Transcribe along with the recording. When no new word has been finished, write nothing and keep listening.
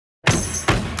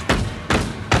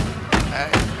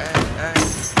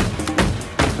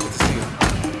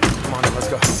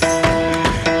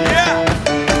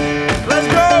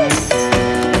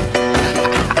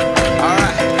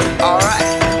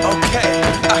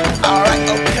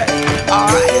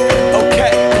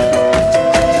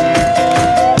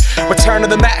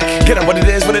Get up what it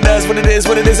is, what it does, what it is,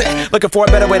 what it isn't. Looking for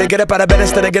a better way to get up out of bed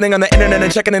instead of getting on the internet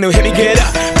and checking a new hit. Me get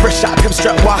up, first shot, hip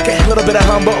strut walking. A little bit of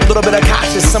humble, a little bit of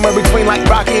cautious. Somewhere between like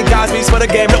Rocky and Cosby's for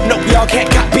the game. Nope, nope, y'all can't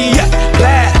copy yet.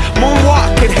 Bad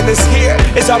moonwalking, and this here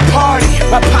is our party.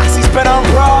 My posse's been on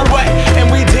Broadway, and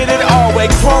we did it all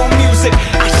way. Chrome music,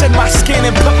 I shed my skin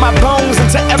and put my bones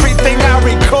into everything I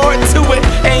record to it.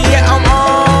 And yeah, I'm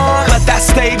on. Let that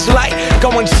stage light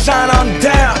go and shine on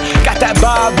down. Got that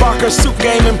Bob Barker suit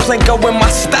game and Plinko in my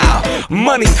style.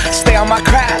 Money, stay on my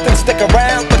craft and stick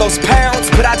around for those pounds.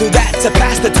 But I do that to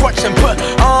pass the torch and put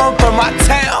on for my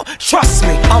town. Trust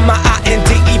me, on my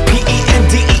INDEPENDENT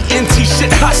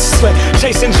shit hustling.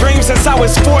 Chasing dreams since I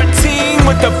was 14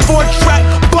 with the 4-track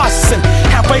bustin'.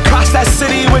 Halfway across that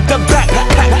city with the back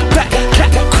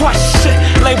crush shit.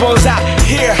 Labels out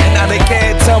here, now they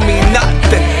can't tell me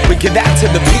nothing. We give that to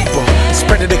the people,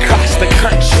 spread it across the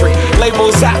country.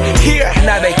 Labels out here,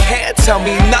 now they can't tell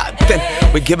me nothing.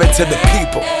 We give it to the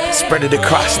people, spread it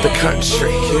across the country.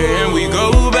 Can we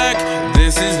go back?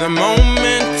 This is the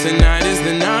moment, tonight is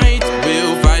the night.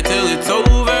 We'll fight till it's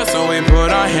over, so we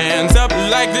put our hands up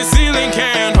like the ceiling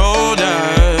can't hold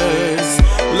us.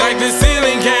 Like the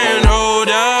ceiling can't hold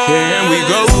us. Can we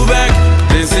go back?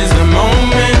 This is the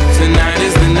moment, tonight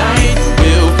is the night.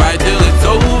 We'll fight till it's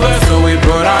over, so we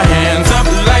put our hands up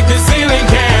like the ceiling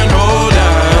can't hold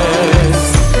us.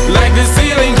 Like the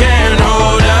ceiling can't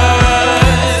hold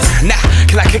us. Nah,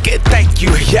 can I kick it? Thank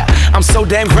you, yeah, I'm so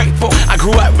damn grateful. I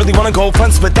grew up really wanna go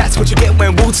fronts, but that's what you get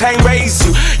when Wu-Tang raised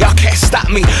you. Y'all can't stop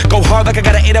me, go hard like I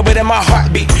got an 808 in my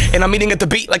heartbeat. And I'm eating at the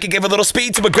beat like it gave a little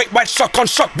speed to a great white shark on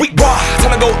shark week. Raw,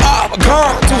 time to go off,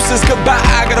 gone, deuces goodbye.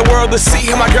 I got a world to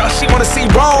see, and my girl, she wanna see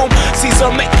Rome.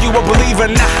 Caesar make you a believer,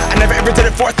 nah, I never ever did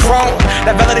it for a throne.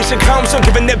 That validation comes from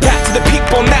giving it back to the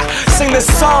people. Now, sing this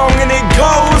song and it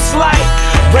goes like,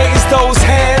 raise those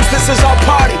hands, this is our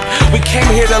party. We came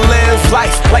here to live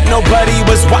life like nobody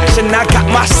was watching. I got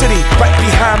my city right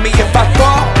behind me. If I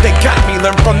fall, they got me.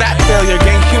 Learn from that failure,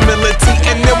 gain humility,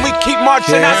 and then we keep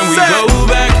marching. Can we go